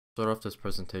Start off this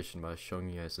presentation by showing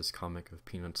you guys this comic of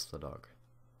Peanuts the dog.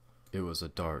 It was a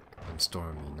dark and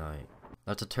stormy night.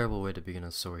 That's a terrible way to begin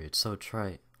a story, it's so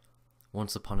trite.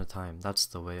 Once upon a time, that's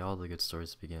the way all the good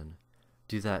stories begin.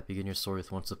 Do that, begin your story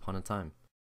with once upon a time.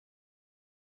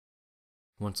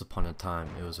 Once upon a time,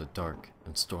 it was a dark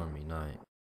and stormy night.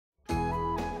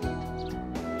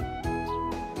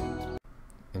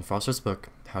 In Foster's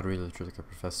book, How to Read Literature Like a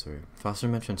Professor, Foster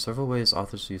mentioned several ways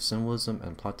authors use symbolism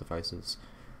and plot devices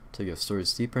to give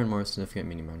stories deeper and more significant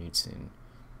meaning behind each scene.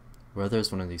 Weather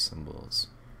is one of these symbols.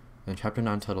 In chapter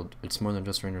 9 titled, It's More Than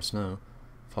Just Rain or Snow,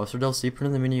 Foster delves deeper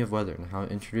into the meaning of weather and how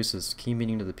it introduces key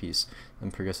meaning to the piece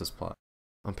and progresses plot.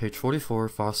 On page 44,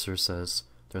 Foster says,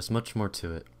 "There's much more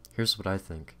to it. Here's what I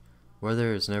think.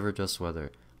 Weather is never just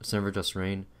weather. It's never just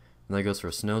rain, and that goes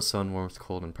for snow, sun, warmth,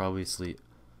 cold, and probably sleet,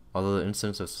 although the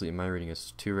incidence of sleet in my reading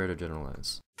is too rare to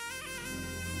generalize."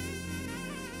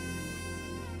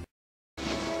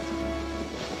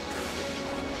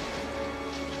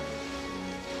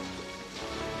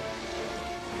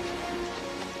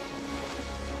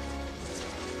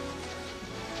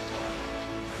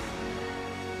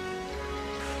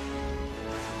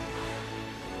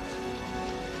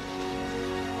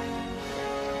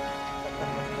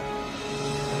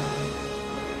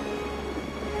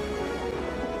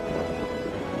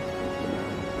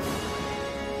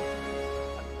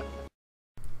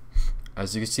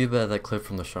 As you can see by that clip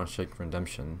from the Shawshank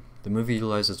Redemption, the movie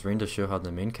utilizes rain to show how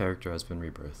the main character has been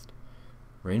rebirthed.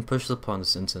 Rain pushes upon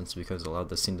this instance because it allowed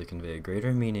the scene to convey a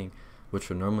greater meaning, which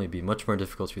would normally be much more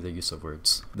difficult through the use of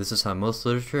words. This is how most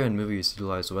literature and movies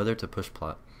utilize weather to push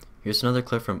plot. Here's another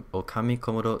clip from Okami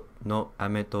Komodo no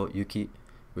Ame to Yuki,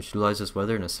 which utilizes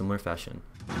weather in a similar fashion.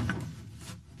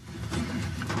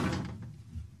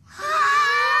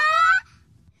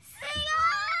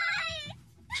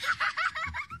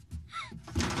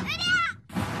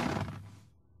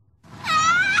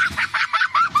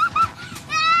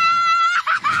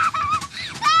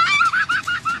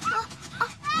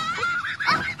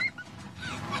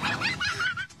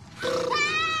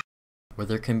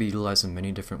 Weather can be utilized in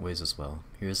many different ways as well.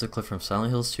 Here's a clip from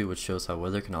Silent Hills 2 which shows how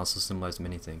weather can also symbolize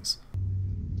many things.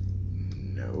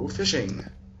 No fishing.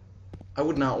 I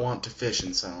would not want to fish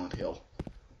in Silent Hill.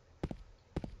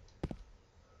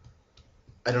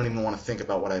 I don't even want to think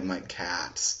about what I might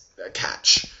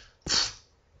catch.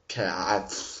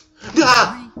 Cats.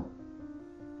 Ah!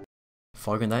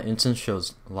 Fog in that instance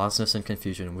shows lostness and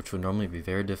confusion, which would normally be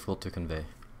very difficult to convey.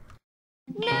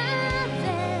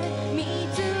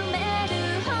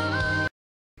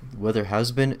 Weather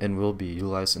has been and will be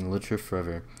utilized in literature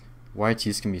forever.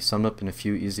 YTs can be summed up in a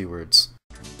few easy words.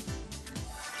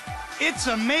 It's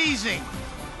amazing!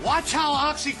 Watch how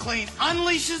OxyClean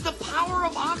unleashes the power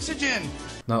of oxygen!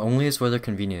 Not only is weather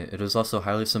convenient, it is also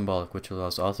highly symbolic, which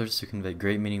allows authors to convey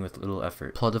great meaning with little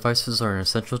effort. Plot devices are an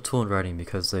essential tool in writing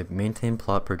because they maintain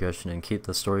plot progression and keep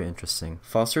the story interesting.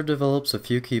 Foster develops a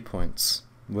few key points.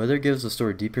 Weather gives the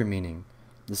story deeper meaning.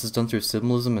 This is done through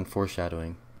symbolism and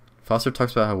foreshadowing. Foster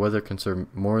talks about how weather can serve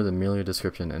more than merely a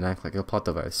description and act like a plot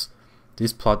device.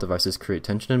 These plot devices create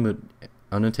tension and mood,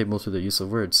 unattainable through the use of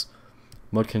words.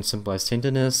 Mud can symbolize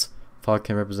taintedness, fog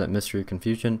can represent mystery or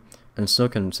confusion, and snow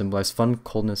can symbolize fun,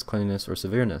 coldness, cleanliness, or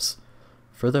severeness.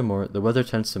 Furthermore, the weather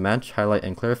tends to match, highlight,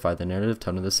 and clarify the narrative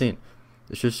tone of the scene.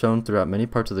 This is shown throughout many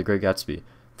parts of The Great Gatsby.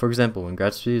 For example, when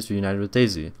Gatsby is reunited with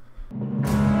Daisy.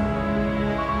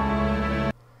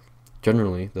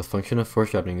 Generally, the function of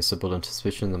foreshadowing is to build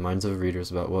anticipation in the minds of readers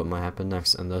about what might happen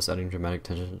next and thus adding dramatic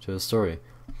tension to a story.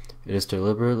 It is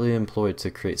deliberately employed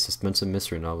to create suspense and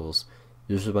mystery novels,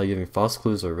 usually by giving false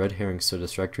clues or red herrings to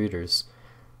distract readers.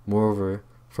 Moreover,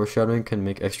 foreshadowing can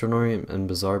make extraordinary and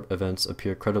bizarre events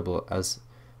appear credible as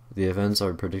the events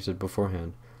are predicted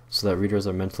beforehand, so that readers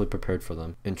are mentally prepared for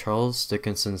them. In Charles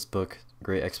Dickinson's book,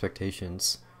 Great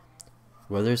Expectations,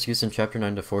 weather is used in chapter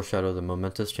 9 to foreshadow the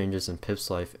momentous changes in Pip's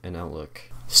life and outlook.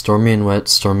 Stormy and wet,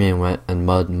 and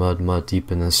mud, mud, mud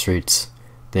deep in the streets.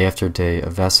 Day after day, a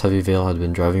vast heavy veil had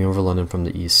been driving over London from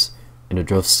the east, and it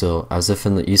drove still, as if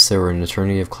in the east there were an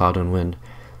eternity of cloud and wind.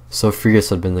 So furious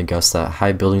had been the gusts that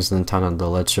high buildings in the town had the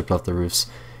lead stripped off the roofs,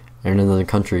 and in the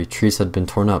country trees had been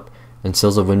torn up, and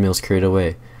sails of windmills carried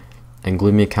away, and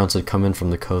gloomy accounts had come in from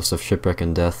the coast of shipwreck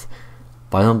and death.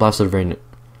 Violent blasts of rain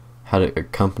had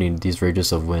accompanied these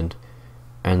rages of wind,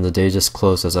 and the day just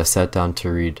closed as I sat down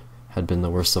to read had been the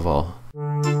worst of all.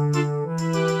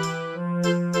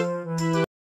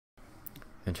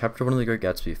 In chapter 1 of The Great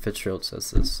Gatsby, Fitzgerald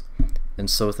says this, "And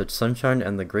so with the sunshine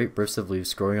and the great bursts of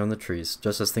leaves growing on the trees,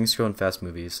 just as things grow in fast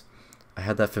movies, I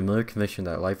had that familiar conviction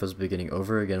that life was beginning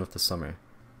over again with the summer."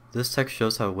 This text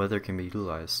shows how weather can be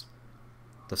utilized.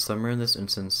 The summer in this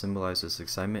instance symbolizes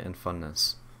excitement and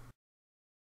funness.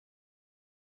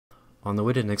 On the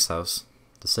way to Nick's house,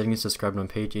 the setting is described on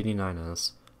page 89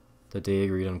 as, "The day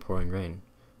agreed on pouring rain."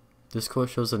 This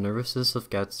quote shows the nervousness of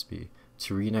Gatsby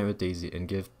to reunite with Daisy and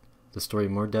give the story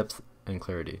more depth and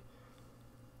clarity.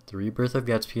 The rebirth of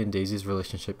Gatsby and Daisy's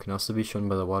relationship can also be shown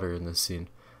by the water in this scene.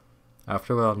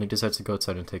 After a while, Nick decides to go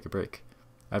outside and take a break.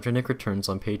 After Nick returns,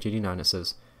 on page 89 it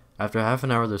says, "After half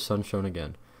an hour the sun shone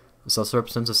again." This also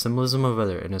represents a symbolism of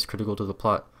weather and is critical to the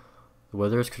plot. The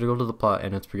weather is critical to the plot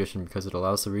and its progression because it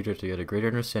allows the reader to get a greater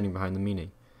understanding behind the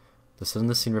meaning. The sun in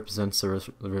the scene represents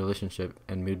the relationship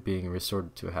and mood being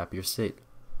restored to a happier state.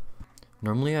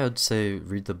 Normally I would say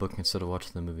read the book instead of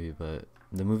watching the movie, but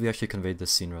the movie actually conveyed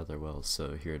this scene rather well,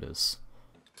 so here it is.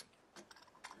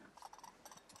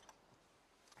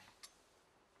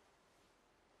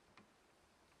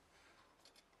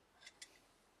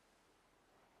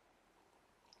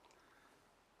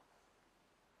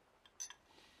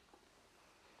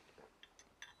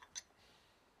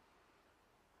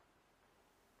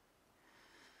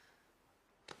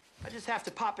 I just have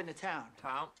to pop into town.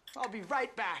 I'll be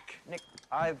right back. Nick,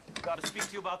 I've got to speak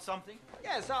to you about something.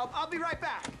 Yes, I'll be right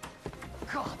back.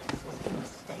 God, this was a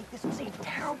mistake. This was a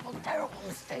terrible, terrible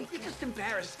mistake. You're just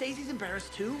embarrassed. Stacey's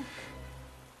embarrassed too.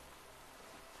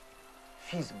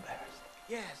 She's embarrassed.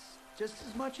 Yes, just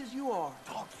as much as you are.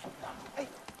 Talk so loud. Hey,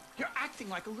 you're acting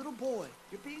like a little boy.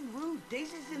 You're being rude.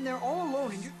 Daisy's in there all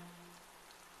alone and you're...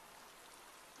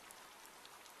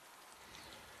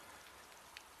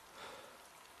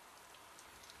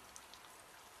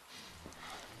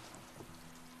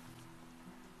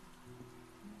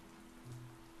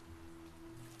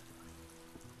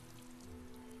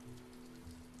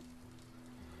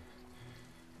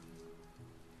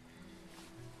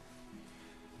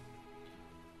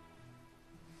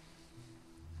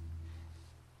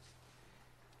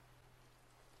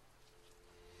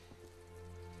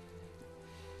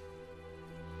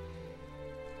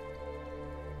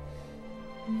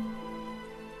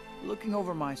 Looking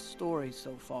over my story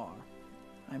so far,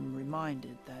 I'm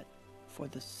reminded that for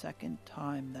the second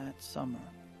time that summer,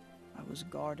 I was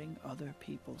guarding other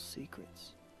people's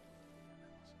secrets.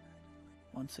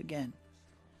 Once again,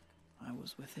 I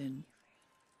was within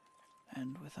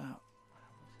and without.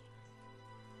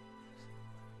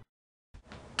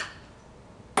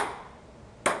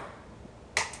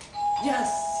 Yes!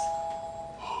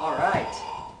 All right.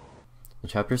 In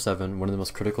Chapter 7, one of the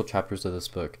most critical chapters of this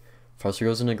book, Foster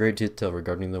goes into great detail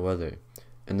regarding the weather.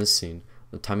 In this scene,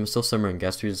 the time is still summer and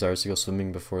Gatsby desires to go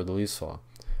swimming before the leaves fall.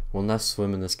 One last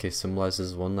swim in this case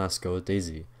symbolizes one last go with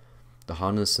Daisy. The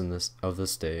hotness of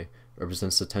this day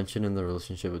represents the tension in the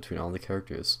relationship between all the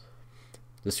characters.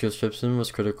 This description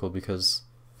was critical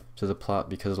to the plot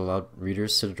because it allowed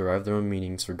readers to derive their own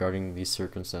meanings regarding these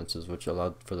circumstances, which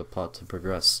allowed for the plot to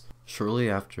progress.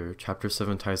 Shortly after, Chapter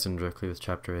 7 ties in directly with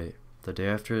Chapter 8. The day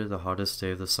after the hottest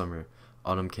day of the summer,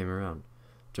 autumn came around.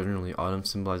 Generally, autumn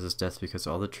symbolizes death because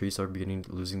all the trees are beginning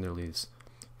losing their leaves.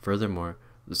 Furthermore,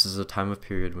 this is a time of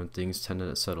period when things tend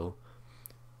to settle.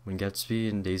 When Gatsby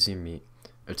and Daisy meet,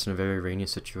 it's in a very rainy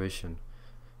situation.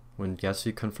 When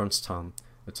Gatsby confronts Tom,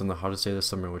 it's on the hottest day of the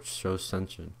summer, which shows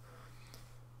tension.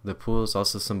 The pool is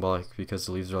also symbolic because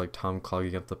the leaves are like Tom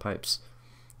clogging up the pipes.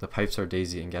 The pipes are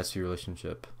Daisy and Gatsby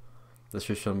relationship. This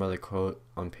is shown by the quote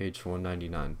on page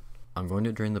 199. "I'm going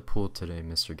to drain the pool today,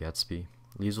 Mr. Gatsby.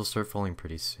 Leaves will start falling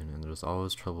pretty soon, and there's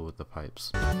always trouble with the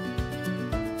pipes."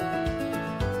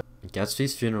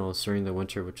 Gatsby's funeral is during the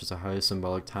winter, which is a highly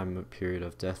symbolic time period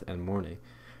of death and mourning.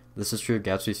 This is true of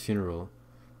Gatsby's funeral.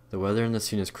 The weather in the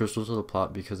scene is crucial to the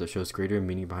plot because it shows greater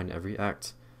meaning behind every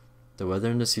act. The weather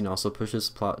in the scene also pushes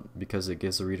plot because it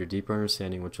gives the reader deeper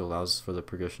understanding, which allows for the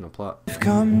progression of plot. We've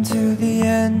come to the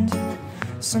end.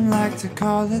 Some like to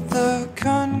call it the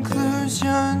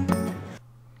conclusion.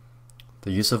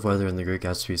 The use of weather in The Great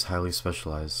Gatsby is highly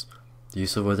specialized. The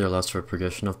use of weather allows for a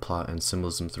progression of plot and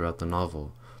symbolism throughout the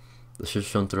novel. This is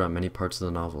shown throughout many parts of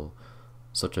the novel,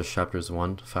 such as chapters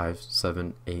 1, 5,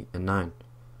 7, 8, and 9.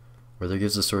 Weather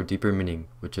gives the story deeper meaning,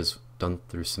 which is done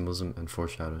through symbolism and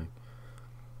foreshadowing.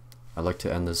 I'd like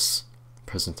to end this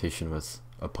presentation with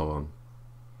a poem.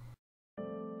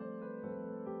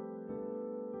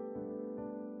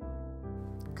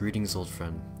 Greetings, old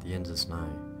friend, the end is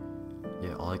nigh,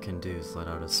 yet all I can do is let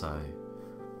out a sigh.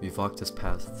 We've walked this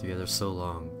path together so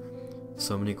long,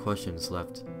 so many questions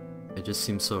left, it just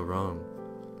seems so wrong.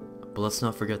 But let's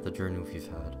not forget the journey we've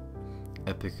had,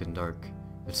 epic and dark,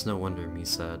 it's no wonder me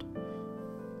sad.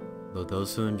 Though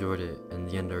those who enjoyed it in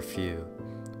the end are few,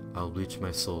 I'll bleach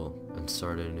my soul and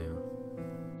start anew.